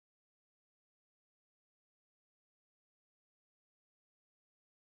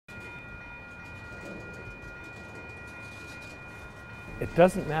It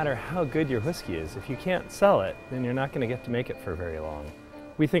doesn't matter how good your whiskey is. If you can't sell it, then you're not going to get to make it for very long.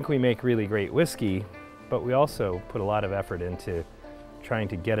 We think we make really great whiskey, but we also put a lot of effort into trying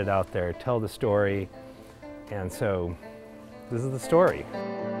to get it out there, tell the story, and so this is the story.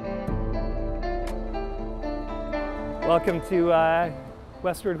 Welcome to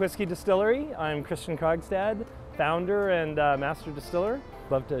Westward Whiskey Distillery. I'm Christian Krogstad, founder and master distiller.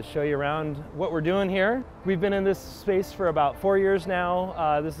 Love to show you around what we're doing here. We've been in this space for about 4 years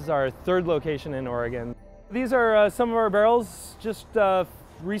now. This is our third location in Oregon. These are some of our barrels, just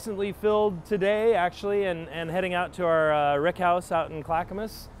recently filled today actually, and heading out to our rick house out in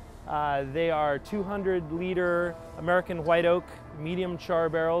Clackamas. They are 200-liter American white oak medium char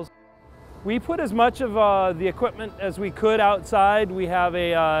barrels. We put as much of the equipment as we could outside. We have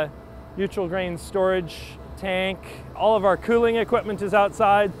a neutral grain storage tank. All of our cooling equipment is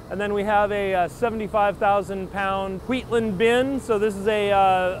outside. And then we have a 75,000-pound wheatland bin. So this is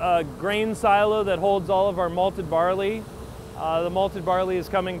a grain silo that holds all of our malted barley. The malted barley is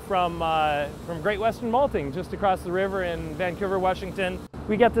coming from Great Western Malting, just across the river in Vancouver, Washington.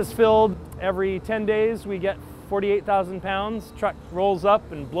 We get this filled every 10 days. We get 48,000 pounds. Truck rolls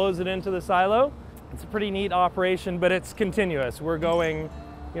up and blows it into the silo. It's a pretty neat operation, but it's continuous. We're going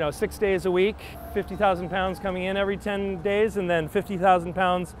 6 days a week, 50,000 pounds coming in every 10 days, and then 50,000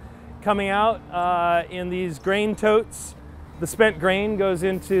 pounds coming out in these grain totes. The spent grain goes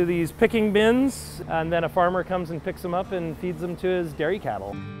into these picking bins, and then a farmer comes and picks them up and feeds them to his dairy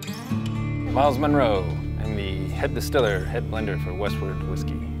cattle. Miles Munroe. I'm the head distiller, head blender for Westward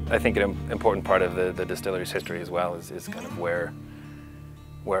Whiskey. I think an important part of the distillery's history as well is kind of where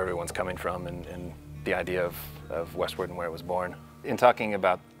everyone's coming from and the idea of Westward and where it was born. In talking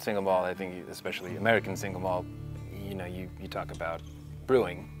about single malt, I think especially American single malt, you talk about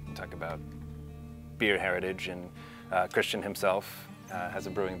brewing, you talk about beer heritage, and Christian himself has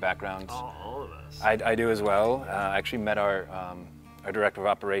a brewing background. All of us. I do as well. I actually met our director of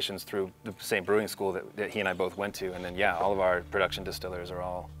operations through the same brewing school that he and I both went to, and then yeah, all of our production distillers are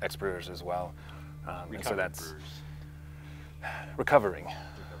all ex-brewers as well. And so that's brewers. Recovering.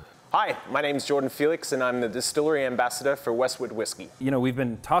 Hi, my name is Jordan Felix, and I'm the distillery ambassador for Westward Whiskey. We've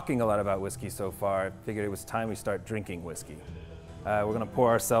been talking a lot about whiskey so far. I figured it was time we start drinking whiskey. We're going to pour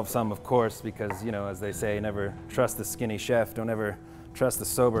ourselves some, of course, because, as they say, never trust the skinny chef, don't ever trust the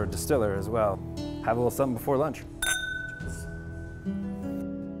sober distiller as well. Have a little something before lunch.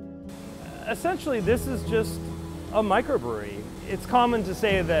 Essentially, this is just a microbrewery. It's common to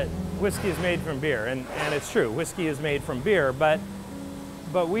say that whiskey is made from beer, and it's true, whiskey is made from beer, but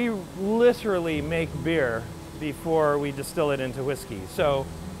we literally make beer before we distill it into whiskey. So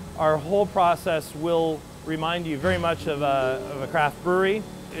our whole process will remind you very much of a craft brewery.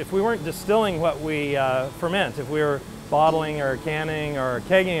 If we weren't distilling what we ferment, if we were bottling or canning or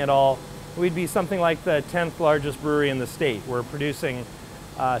kegging it all, we'd be something like the 10th largest brewery in the state. We're producing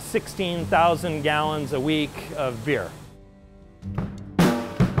 16,000 gallons a week of beer.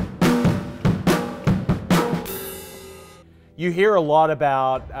 You hear a lot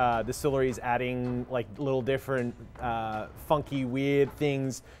about distilleries adding like little different funky, weird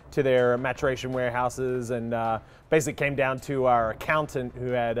things to their maturation warehouses, and basically came down to our accountant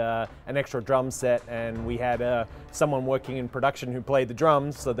who had an extra drum set, and we had someone working in production who played the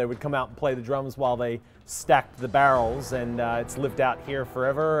drums, so they would come out and play the drums while they stacked the barrels, and it's lived out here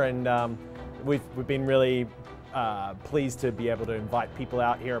forever, and we've been really pleased to be able to invite people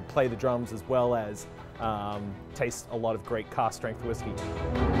out here and play the drums as well as taste a lot of great cask strength whiskey.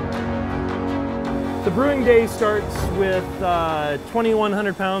 The brewing day starts with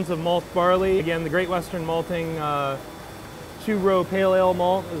 2,100 pounds of malt barley. Again, the Great Western Malting 2-row pale ale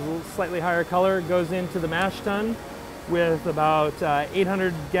malt is a slightly higher color. Goes into the mash tun with about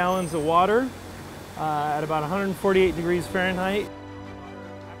 800 gallons of water at about 148 degrees Fahrenheit.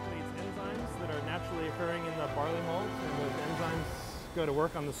 Actually, it's enzymes that are naturally occurring in the barley malt, and those enzymes go to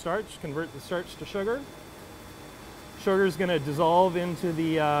work on the starch, convert the starch to sugar. Sugar is going to dissolve into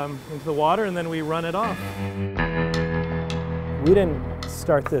the water, and then we run it off. We didn't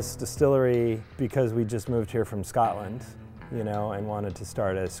start this distillery because we just moved here from Scotland, and wanted to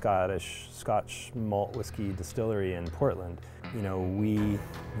start a Scotch malt whiskey distillery in Portland. We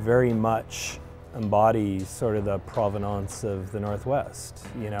very much embody sort of the provenance of the Northwest.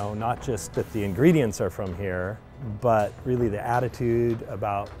 Not just that the ingredients are from here, but really the attitude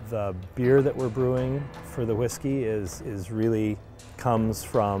about the beer that we're brewing for the whiskey is really comes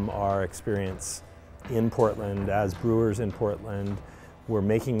from our experience in Portland as brewers in Portland. We're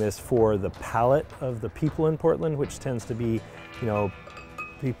making this for the palate of the people in Portland, which tends to be,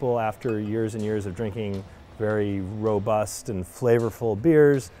 people after years and years of drinking very robust and flavorful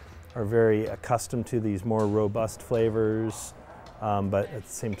beers are very accustomed to these more robust flavors, but at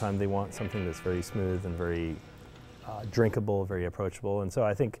the same time they want something that's very smooth and very drinkable, very approachable. And so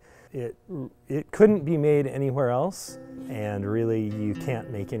I think it couldn't be made anywhere else, and really you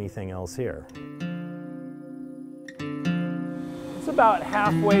can't make anything else here. It's about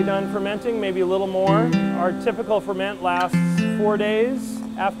halfway done fermenting, maybe a little more. Our typical ferment lasts 4 days.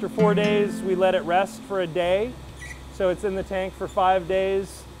 After 4 days, we let it rest for a day. So it's in the tank for 5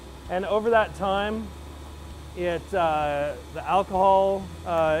 days. And over that time, the alcohol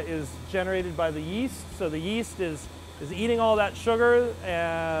is generated by the yeast. So the yeast is eating all that sugar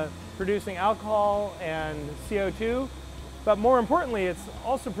and producing alcohol and CO2. But more importantly, it's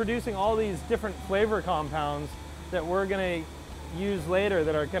also producing all these different flavor compounds that we're going to use later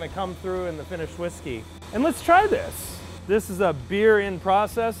that are going to come through in the finished whiskey. And let's try this. This is a beer in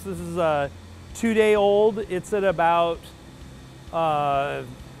process. This is a 2-day-old. It's at about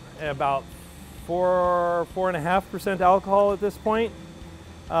 4.5% alcohol at this point.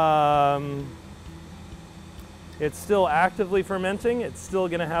 It's still actively fermenting. It's still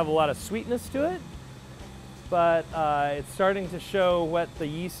going to have a lot of sweetness to it, but it's starting to show what the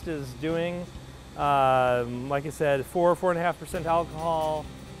yeast is doing. Like I said, 4.5% alcohol,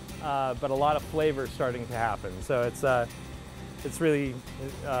 but a lot of flavor starting to happen. So it's really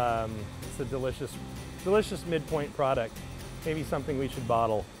it's a delicious midpoint product. Maybe something we should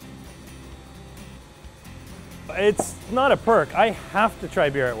bottle. It's not a perk. I have to try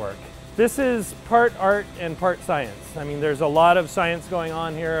beer at work. This is part art and part science. I mean, there's a lot of science going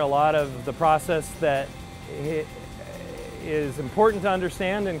on here, a lot of the process that is important to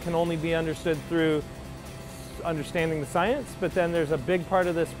understand and can only be understood through understanding the science, but then there's a big part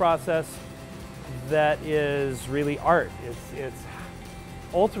of this process that is really art. It's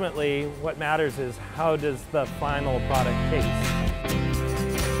ultimately what matters is how does the final product taste.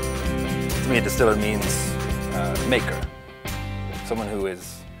 To me, a distiller means maker, someone who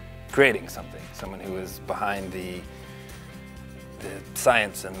is creating something, someone who is behind the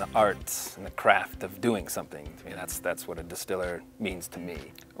science and the arts and the craft of doing something. I mean, that's what a distiller means to me.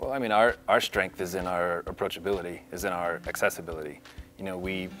 Well, I mean, our strength is in our approachability, is in our accessibility. You know,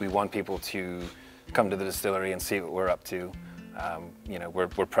 we want people to come to the distillery and see what we're up to. You know, we're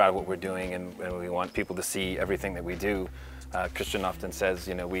proud of what we're doing, and we want people to see everything that we do. Christian often says,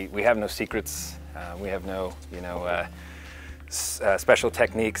 you know, we have no secrets. We have no, you know, special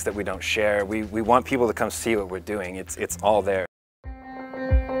techniques that we don't share. We want people to come see what we're doing. It's all there.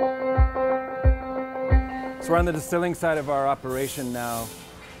 So we're on the distilling side of our operation now.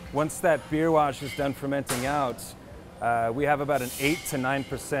 Once that beer wash is done fermenting out, we have about an 8 to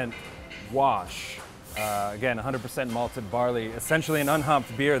 9% wash. Again, 100% malted barley, essentially an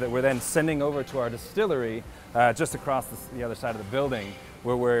unhopped beer that we're then sending over to our distillery just across the other side of the building,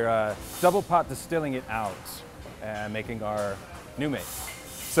 where we're double pot distilling it out and making our new make.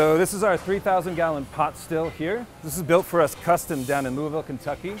 So this is our 3,000 gallon pot still here. This is built for us custom down in Louisville,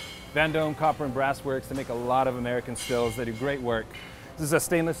 Kentucky. Van Dome Copper and Brass Works. They make a lot of American stills. They do great work. This is a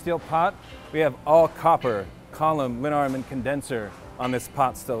stainless steel pot. We have all copper, column, linarm, and condenser on this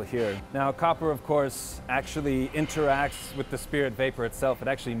pot still here. Now, copper, of course, actually interacts with the spirit vapor itself. It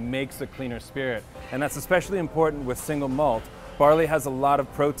actually makes a cleaner spirit, and that's especially important with single malt. Barley has a lot of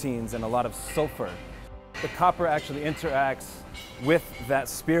proteins and a lot of sulfur. The copper actually interacts with that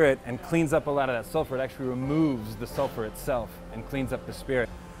spirit and cleans up a lot of that sulfur. It actually removes the sulfur itself and cleans up the spirit.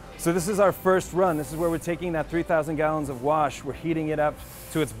 So this is our first run. This is where we're taking that 3,000 gallons of wash, we're heating it up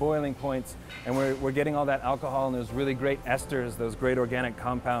to its boiling points, and we're getting all that alcohol and those really great esters, those great organic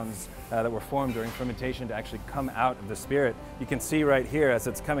compounds that were formed during fermentation to actually come out of the spirit. You can see right here as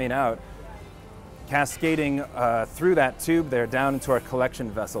it's coming out, cascading through that tube there down into our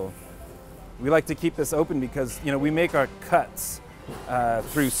collection vessel. We like to keep this open because, you know, we make our cuts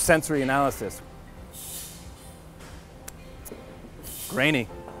through sensory analysis. Grainy.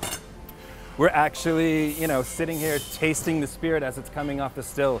 We're actually, you know, sitting here tasting the spirit as it's coming off the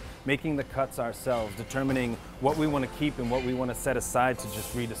still, making the cuts ourselves, determining what we want to keep and what we want to set aside to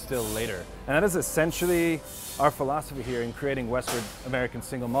just redistill later. And that is essentially our philosophy here in creating Westward American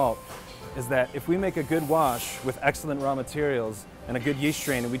single malt, is that if we make a good wash with excellent raw materials and a good yeast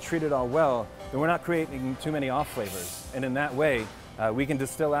strain and we treat it all well, then we're not creating too many off flavors. And in that way, we can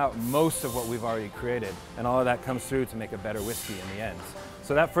distill out most of what we've already created, and all of that comes through to make a better whiskey in the end.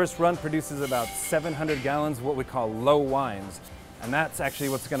 So that first run produces about 700 gallons of what we call low wines, and that's actually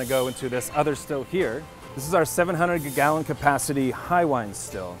what's going to go into this other still here. This is our 700 gallon capacity high wine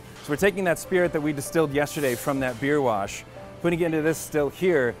still. So we're taking that spirit that we distilled yesterday from that beer wash, putting it into this still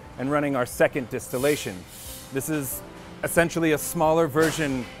here and running our second distillation. This is essentially a smaller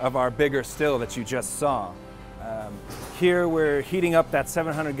version of our bigger still that you just saw. Here we're heating up that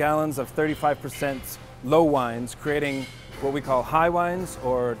 700 gallons of 35% low wines, creating what we call high wines,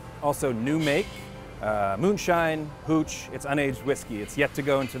 or also new make, moonshine, hooch. It's unaged whiskey. It's yet to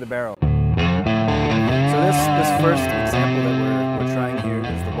go into the barrel. So this first example that we're trying here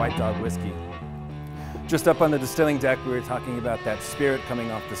is the White Dog whiskey. Just up on the distilling deck, we were talking about that spirit coming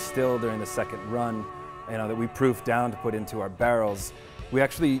off the still during the second run, that we proof down to put into our barrels. We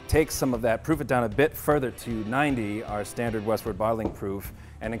actually take some of that, proof it down a bit further to 90, our standard Westward bottling proof,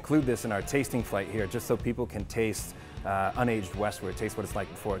 and include this in our tasting flight here, just so people can taste unaged Westward, taste what it's like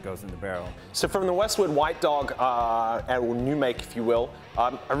before it goes in the barrel. So from the Westward White Dog, or new make if you will,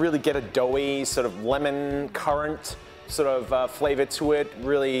 I really get a doughy sort of lemon currant sort of flavor to it,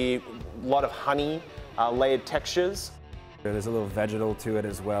 really a lot of honey, layered textures. There's a little vegetal to it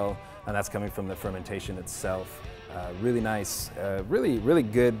as well, and that's coming from the fermentation itself. Really nice, really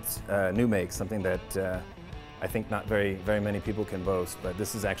good new make, something that I think not very many people can boast, but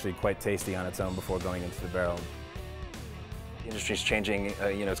this is actually quite tasty on its own before going into the barrel. The industry's changing,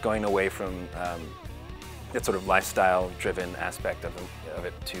 it's going away from that sort of lifestyle-driven aspect of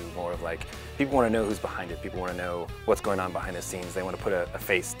it to more of like, people want to know who's behind it, people want to know what's going on behind the scenes, they want to put a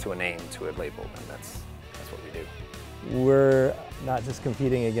face to a name, to a label, and that's what we do. We're not just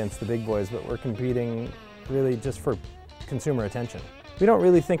competing against the big boys, but we're competing really just for consumer attention. We don't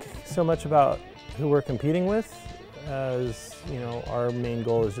really think so much about who we're competing with, as our main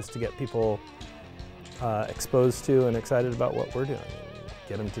goal is just to get people exposed to and excited about what we're doing, and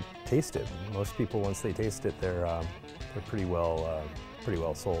get them to taste it. Most people, once they taste it, they're pretty well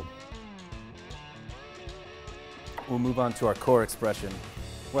sold. We'll move on to our core expression,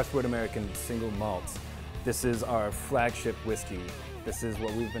 Westward American Single Malt. This is our flagship whiskey. This is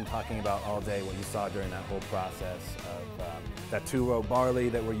what we've been talking about all day, what you saw during that whole process of that 2-row barley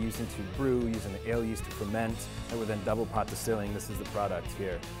that we're using to brew, using the ale yeast to ferment, and we're then double pot distilling. This is the product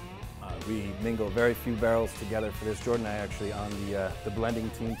here. We mingle very few barrels together for this. Jordan and I actually on the blending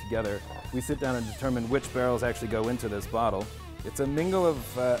team together. We sit down and determine which barrels actually go into this bottle. It's a mingle of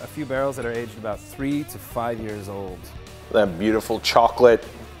a few barrels that are aged about 3 to 5 years old. That beautiful chocolate,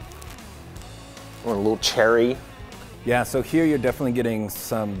 or a little cherry. Yeah, so here you're definitely getting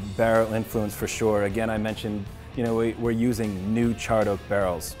some barrel influence for sure. Again, I mentioned, we're using new charred oak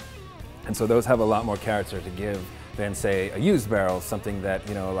barrels. And so those have a lot more character to give than, say, a used barrel, something that,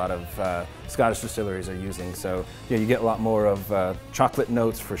 a lot of Scottish distilleries are using. So, you get a lot more of chocolate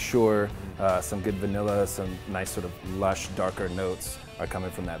notes for sure, some good vanilla, some nice sort of lush, darker notes are coming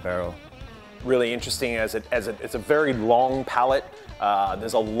from that barrel. Really interesting as it's a very long palate.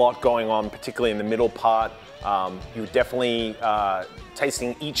 There's a lot going on, particularly in the middle part. You're definitely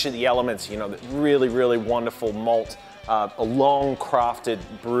tasting each of the elements, the really wonderful malt, a long crafted,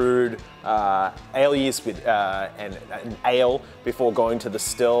 brewed ale yeast with an ale before going to the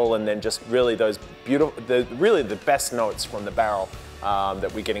still, and then just really those beautiful, really the best notes from the barrel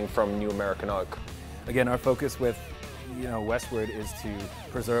that we're getting from New American Oak. Again, our focus with Westward is to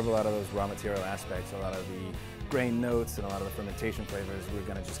preserve a lot of those raw material aspects, a lot of the grain notes and a lot of the fermentation flavors. We're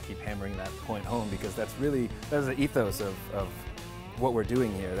going to just keep hammering that point home, because that is the ethos of what we're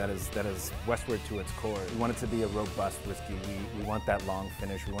doing here. That is Westward to its core. We want it to be a robust whiskey. We want that long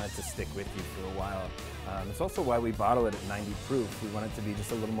finish. We want it to stick with you for a while. It's also why we bottle it at 90 proof. We want it to be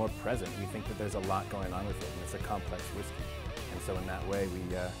just a little more present. We think that there's a lot going on with it, and it's a complex whiskey. And so in that way,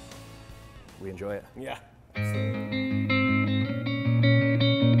 we enjoy it. Yeah. I'm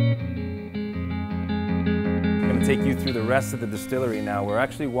going to take you through the rest of the distillery now. We're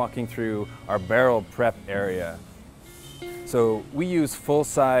actually walking through our barrel prep area. So we use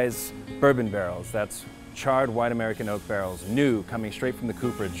full-size bourbon barrels. That's charred white American oak barrels, new, coming straight from the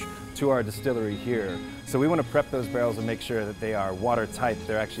cooperage to our distillery here. So we want to prep those barrels and make sure that they are watertight,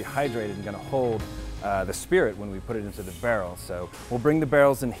 they're actually hydrated and going to hold the spirit when we put it into the barrel. So we'll bring the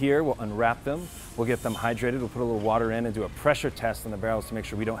barrels in here, we'll unwrap them, we'll get them hydrated, we'll put a little water in and do a pressure test on the barrels to make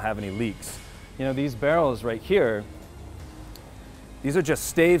sure we don't have any leaks. These barrels right here, these are just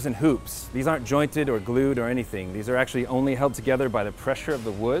staves and hoops. These aren't jointed or glued or anything. These are actually only held together by the pressure of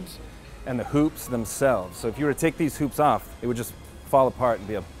the wood and the hoops themselves. So if you were to take these hoops off, it would just fall apart and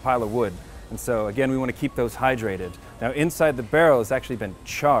be a pile of wood. And so again, we want to keep those hydrated. Now inside the barrel has actually been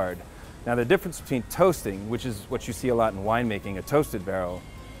charred. Now the difference between toasting, which is what you see a lot in winemaking, a toasted barrel,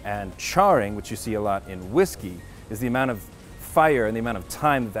 and charring, which you see a lot in whiskey, is the amount of fire and the amount of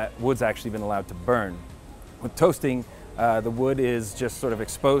time that wood's actually been allowed to burn. With toasting, the wood is just sort of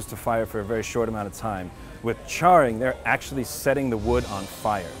exposed to fire for a very short amount of time. With charring, they're actually setting the wood on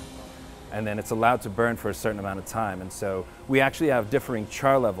fire. and then it's allowed to burn for a certain amount of time. And so we actually have differing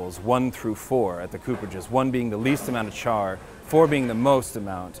char levels, 1 through 4 at the cooperages, 1 being the least amount of char, 4 being the most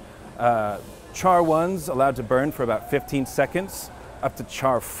amount. Char 1's allowed to burn for about 15 seconds, up to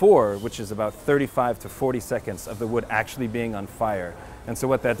char 4, which is about 35 to 40 seconds of the wood actually being on fire. And so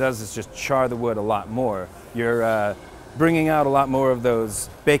what that does is just char the wood a lot more. You're bringing out a lot more of those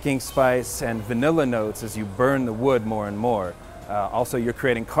baking spice and vanilla notes as you burn the wood more and more. Also, you're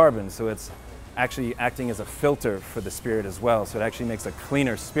creating carbon, so it's actually acting as a filter for the spirit as well, so it actually makes a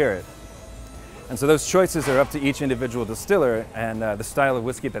cleaner spirit. And so those choices are up to each individual distiller and the style of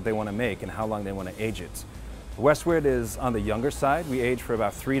whiskey that they want to make and how long they want to age it. Westward is on the younger side. We age for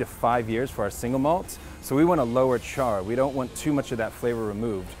about 3 to 5 years for our single malt, so we want a lower char. We don't want too much of that flavor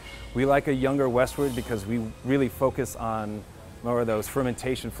removed. We like a younger Westward because we really focus on more of those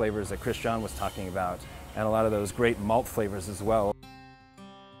fermentation flavors that Chris John was talking about, and a lot of those great malt flavors as well.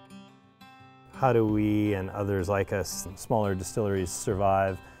 How do we and others like us, smaller distilleries,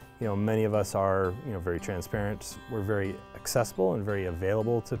 survive? You know, many of us are, very transparent. We're very accessible and very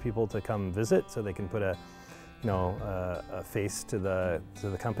available to people to come visit, so they can put a face to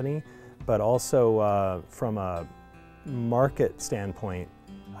the company. But also from a market standpoint,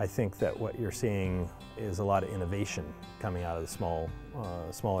 I think that what you're seeing is a lot of innovation coming out of the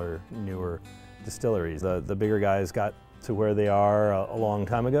smaller, newer distilleries. The bigger guys got to where they are a long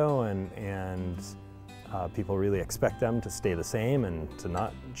time ago, and people really expect them to stay the same and to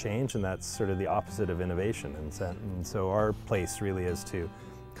not change, and that's sort of the opposite of innovation. And so our place really is to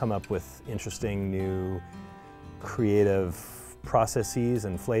come up with interesting, new, creative processes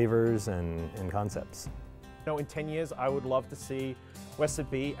and flavors and concepts. In 10 years, I would love to see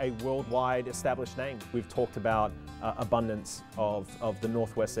Westward be a worldwide established name. We've talked about abundance of the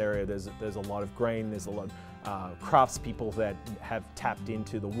Northwest area. There's a lot of grain, there's a lot of craftspeople that have tapped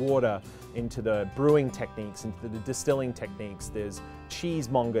into the water, into the brewing techniques, into the distilling techniques. There's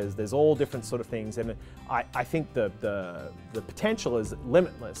cheesemongers, there's all different sort of things. And I think the potential is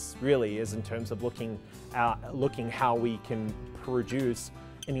limitless, really, is in terms of looking how we can produce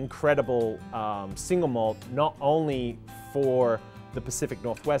an incredible single malt, not only for the Pacific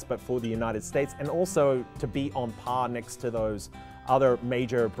Northwest, but for the United States, and also to be on par next to those other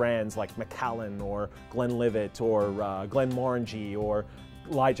major brands like Macallan or Glenlivet or Glenmorangie or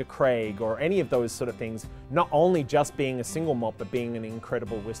Elijah Craig or any of those sort of things, not only just being a single malt, but being an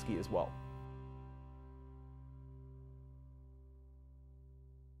incredible whiskey as well.